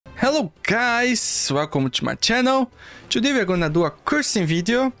Hello guys, welcome to my channel. Today we're gonna do a cursing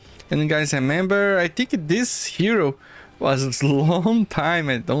video. And guys, remember, I think this hero was a long time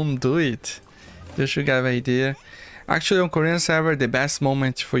I don't do it. Just to get an idea. Actually on Korean server, the best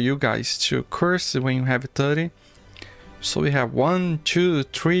moment for you guys to curse when you have 30. So we have 1, 2,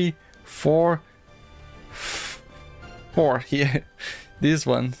 3, 4 here. This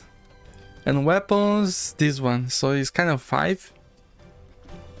one. And weapons, this one. So it's kind of 5.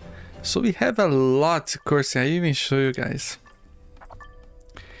 So we have a lot cursing. I even show you guys.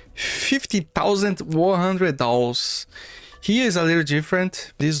 50,100 dolls. Here is a little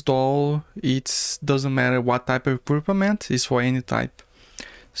different. This doll, it doesn't matter what type of equipment, it's for any type.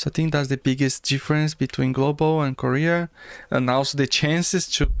 So I think that's the biggest difference between global and Korea. And also the chances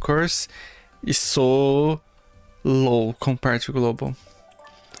to curse is so low compared to global.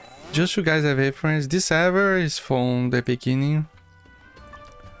 Just so you guys have reference, this server is from the beginning.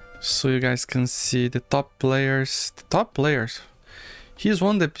 So you guys can see the top players. He's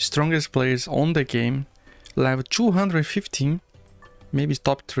one of the strongest players on the game. Level 215. Maybe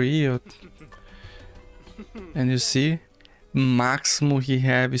top 3 or... And you see, maximum he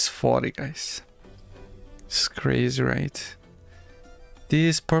have is 40, guys. It's crazy, right?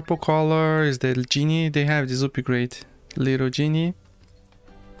 This purple color is the genie. They have this upgrade, little genie.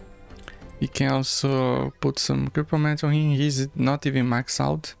 You can also put some equipment on him. He's not even maxed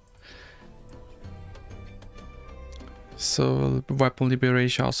out. So weapon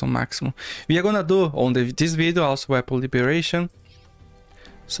liberation also maximum. We are gonna do on this video also weapon liberation.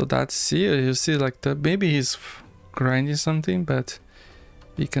 So that's here. You see like maybe he's grinding something, but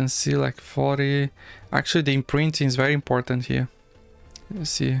you can see like 40. Actually the imprinting is very important here. You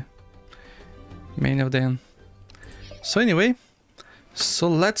see many of them. So anyway, so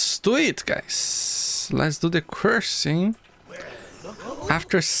let's do it, guys. Let's do the cursing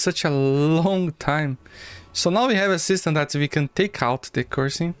after such a long time. So now we have a system that we can take out the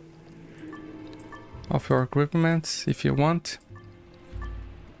cursing of your equipment if you want.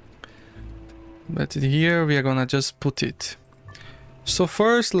 But here we are gonna just put it. So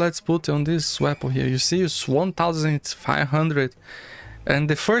first let's put on this weapon here. You see it's 1500 and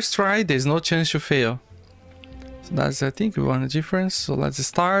the first try there's no chance to fail. So that's I think one difference. So let's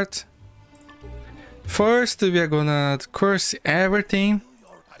start. First we are gonna curse everything.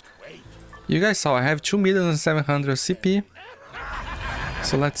 You guys saw I have 2,700,000 CP.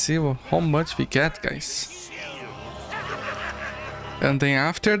 So let's see how much we get, guys. And then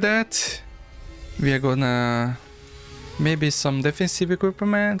after that, we are gonna maybe some defensive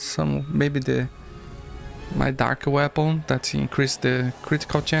equipment, some maybe my dark weapon that increase the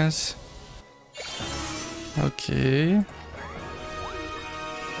critical chance. Okay.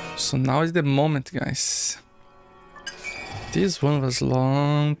 So now is the moment, guys. This one was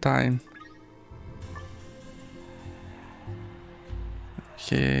long time.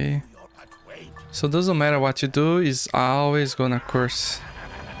 Okay, so doesn't matter what you do, is always gonna curse.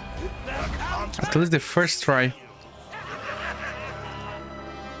 At least the first try.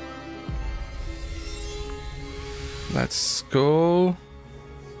 Let's go.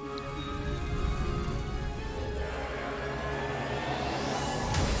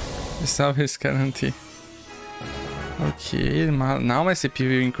 It's always guarantee. Okay, now my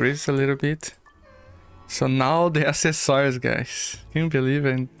CPU increased a little bit. So now the accessories, guys. Can you believe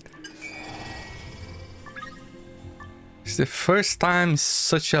it? It's the first time in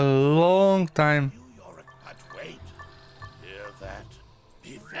such a long time.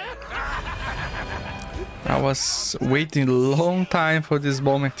 I was waiting a long time for this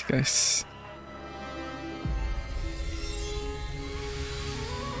moment, guys.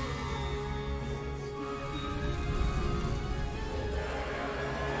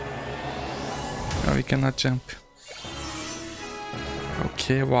 Oh, we cannot jump.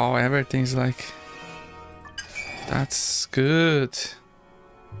 Okay, wow, everything's like... That's good.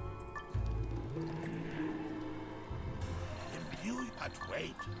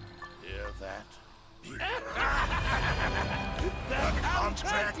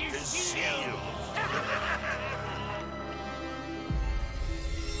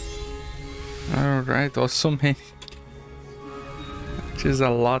 Alright, oh, so many. Which is a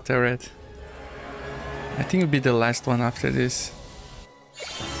lot already. I think it'll be the last one after this.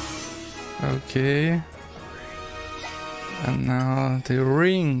 Okay. And now the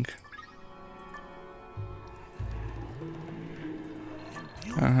ring.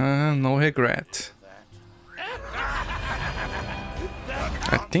 No regret.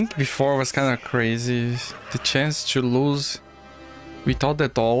 I think before was kind of crazy. The chance to lose with all the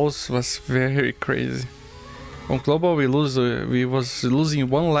dolls was very crazy. On global we was losing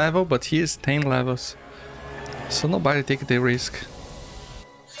 1 level, but he is 10 levels. So nobody take the risk.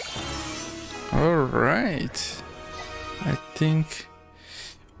 Alright. I think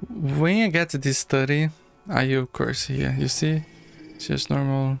when I get to this 30, I will curse here. You see? Just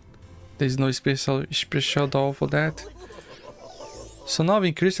normal. There's no special doll for that. So now we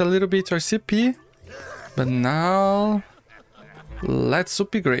increase a little bit our CP. But now let's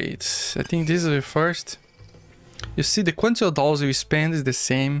upgrade. I think this is the first. You see the quantity of dolls you spend is the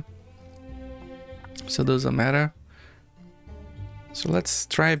same. So it doesn't matter. So let's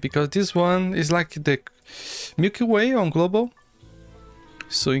try it, because this one is like the Milky Way on global.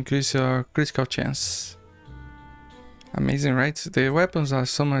 So increase your critical chance. Amazing, right? The weapons are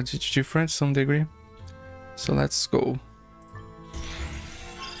so much different to some degree. So let's go.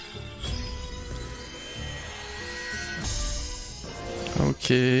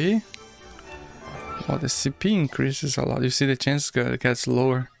 Okay. Oh, the CP increases a lot. You see the chance gets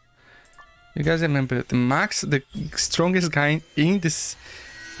lower. You guys remember the max, the strongest guy in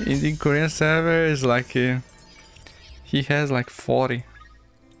the Korean server is like he has like 40.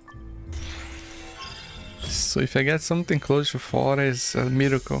 So if I get something close to 40, it's a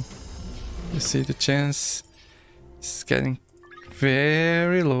miracle. You see the chance is getting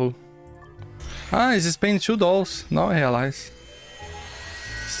very low. Ah, he's spending 2 dolls. Now I realize.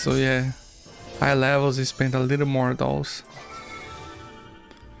 So yeah, high levels you spend a little more dolls.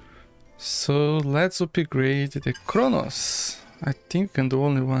 So let's upgrade the Chronos. I think we can do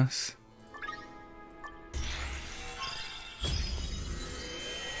only once.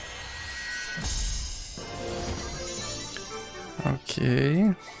 Okay.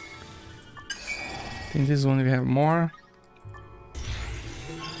 I think this one we have more.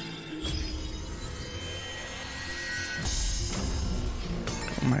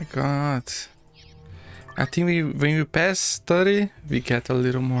 Oh my god. I think when we pass 30, we get a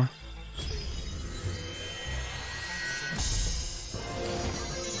little more.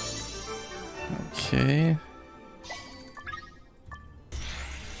 Okay.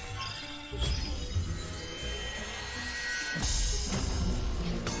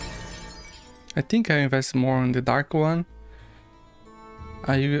 I think I invest more on the dark one.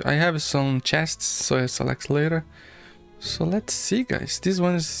 I have some chests, so I select later. So let's see, guys. This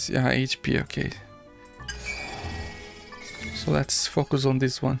one is HP, okay. So let's focus on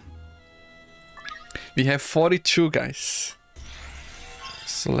this one. We have 42, guys.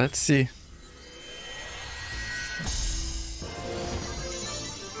 So let's see.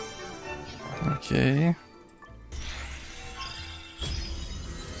 Okay.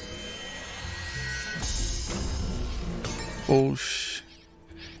 Oh,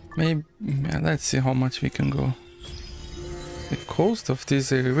 maybe let's see how much we can go. The cost of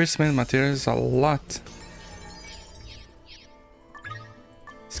this enrichment material is a lot.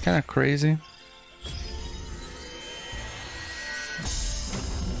 It's kind of crazy.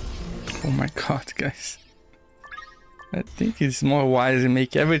 Oh my god, guys. I think it's more wise to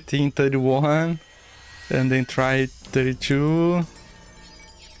make everything 31 and then try 32.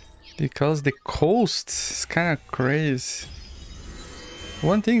 Because the cost is kind of crazy.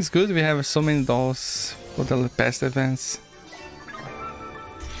 One thing is good, we have so many dolls for the past events.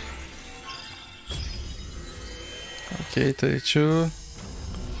 Okay, 32.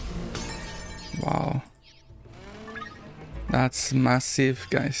 Wow. That's massive,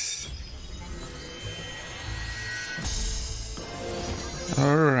 guys.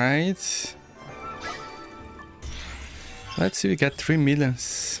 Alright. Let's see, we got 3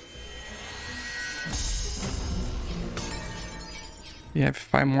 millions. We have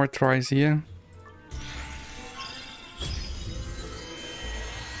 5 more tries here.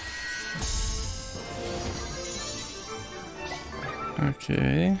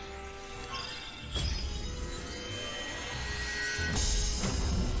 Okay.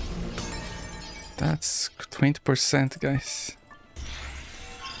 That's 20%, guys.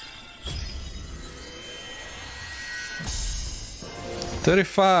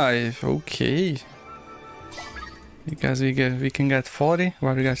 $35. Okay. You guys, we can get 40.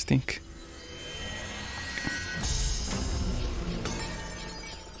 What do you guys think?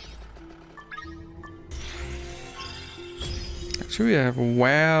 Actually, we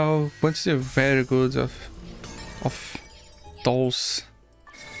have bunch of very good of dolls.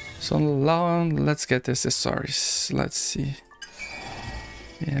 So now let's get the accessories. Let's see.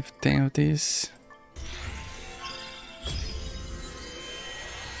 We have 10 of these.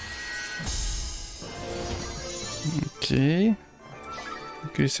 Okay.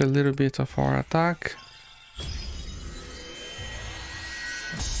 Increase a little bit of our attack.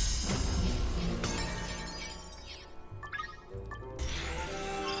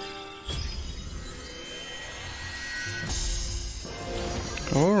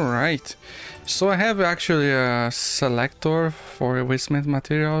 Alright, so I have actually a selector for wasteland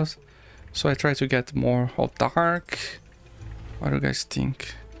materials, so I try to get more of dark. What do you guys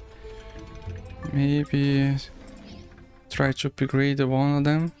think? Maybe try to upgrade one of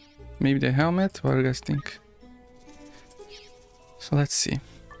them, maybe the helmet. What do you guys think? So let's see.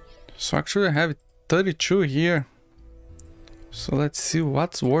 So actually I have 32 here, so let's see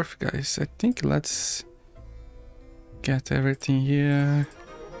what's worth, guys. I think let's get everything here.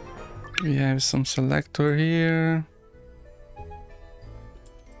 We have some selector here.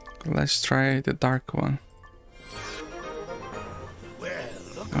 Let's try the dark one.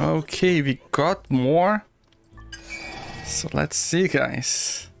 Okay, we got more. So let's see,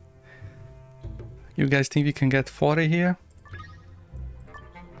 guys. You guys think we can get 40 here?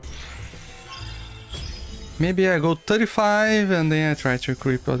 Maybe I go 35 and then I try to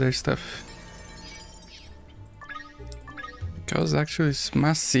equip other stuff. Because actually it's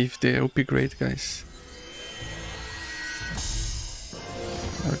massive, the upgrade, guys.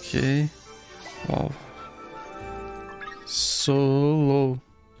 Okay. Wow. So low.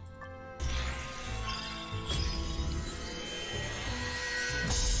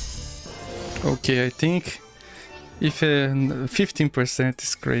 Okay, I think if 15%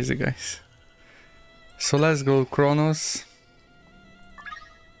 is crazy, guys. So let's go Chronos.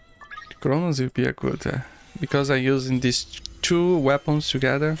 Chronos will be a good, because I'm using these two weapons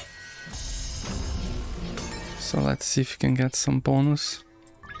together. So let's see if we can get some bonus.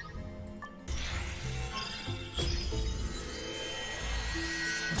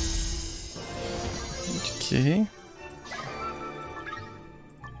 Okay.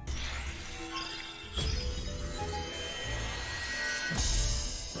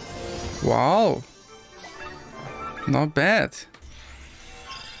 Wow. Not bad.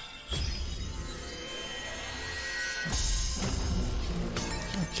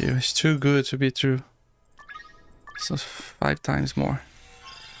 Okay, it's too good to be true. So 5 times more.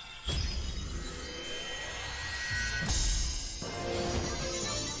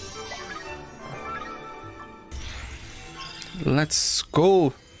 Let's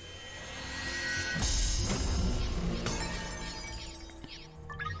go.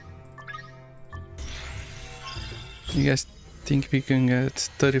 You guys think we can get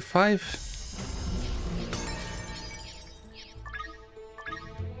 35?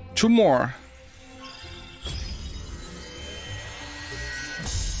 2 more.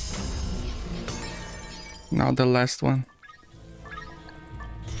 Now the last one.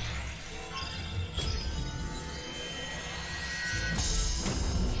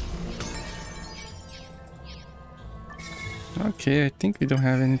 Okay, I think we don't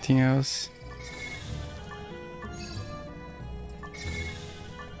have anything else.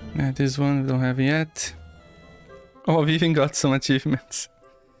 Yeah, this one we don't have yet. Oh, we even got some achievements.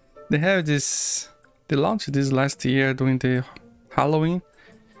 They have this... They launched this last year during the Halloween.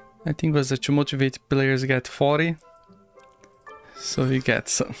 I think it was to motivate players to get 40. So we get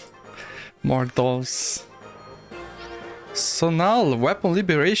some more dolls. So now, weapon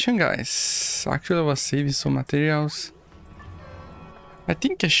liberation, guys. Actually, I was saving some materials. I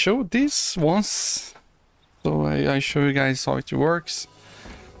think I showed this once. So I show you guys how it works.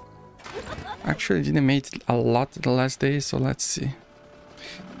 Actually, I didn't make a lot the last day, so let's see.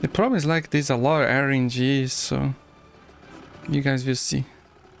 The problem is like there's a lot of RNG, so you guys will see.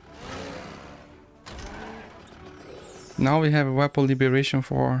 Now we have a weapon liberation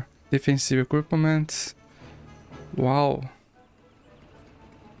for defensive equipment. Wow.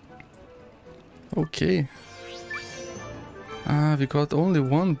 Okay. Ah, we got only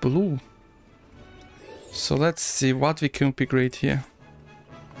one blue. So let's see what we can upgrade here.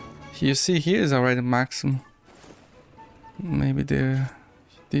 You see here is already maximum. Maybe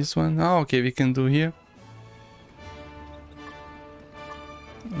this one. Oh, okay, we can do here.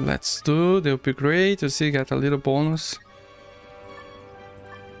 Let's do the upgrade. You see, get a little bonus.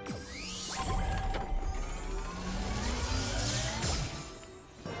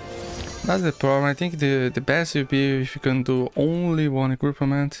 That's the problem. I think the best would be if you can do only one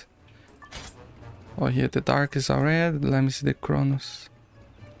equipment. Oh, here the dark is already. Let me see the Chronos.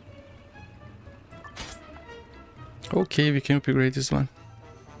 Okay, we can upgrade this one.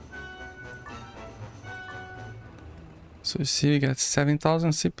 So you see, we got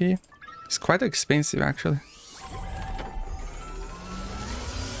 7,000 CP. It's quite expensive, actually.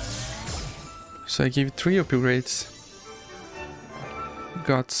 So I give 3 upgrades.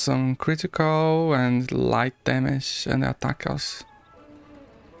 Got some critical and light damage and attack us.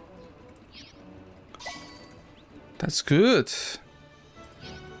 That's good.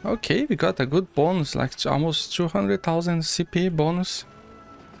 Okay, we got a good bonus, like almost 200,000 CP bonus.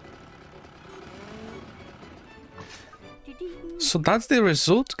 So that's the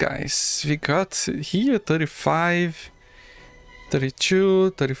result, guys. We got here 35,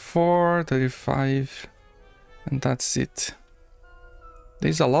 32, 34, 35, and that's it.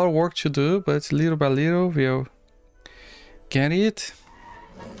 There's a lot of work to do, but little by little we'll get it.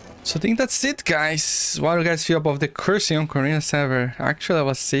 So I think that's it, guys. What do you guys feel about the cursing on Korean server? Actually, I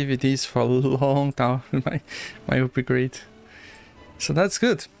was saving this for a long time. my upgrade. So that's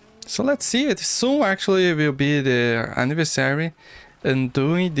good. So let's see it. Soon actually will be the anniversary. And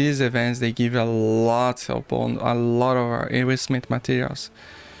doing these events, they give a lot of investment materials.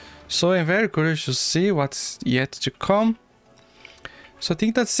 So I'm very curious to see what's yet to come. So I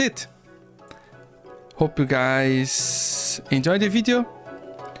think that's it. Hope you guys enjoyed the video.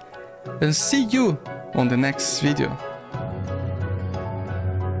 And see you on the next video.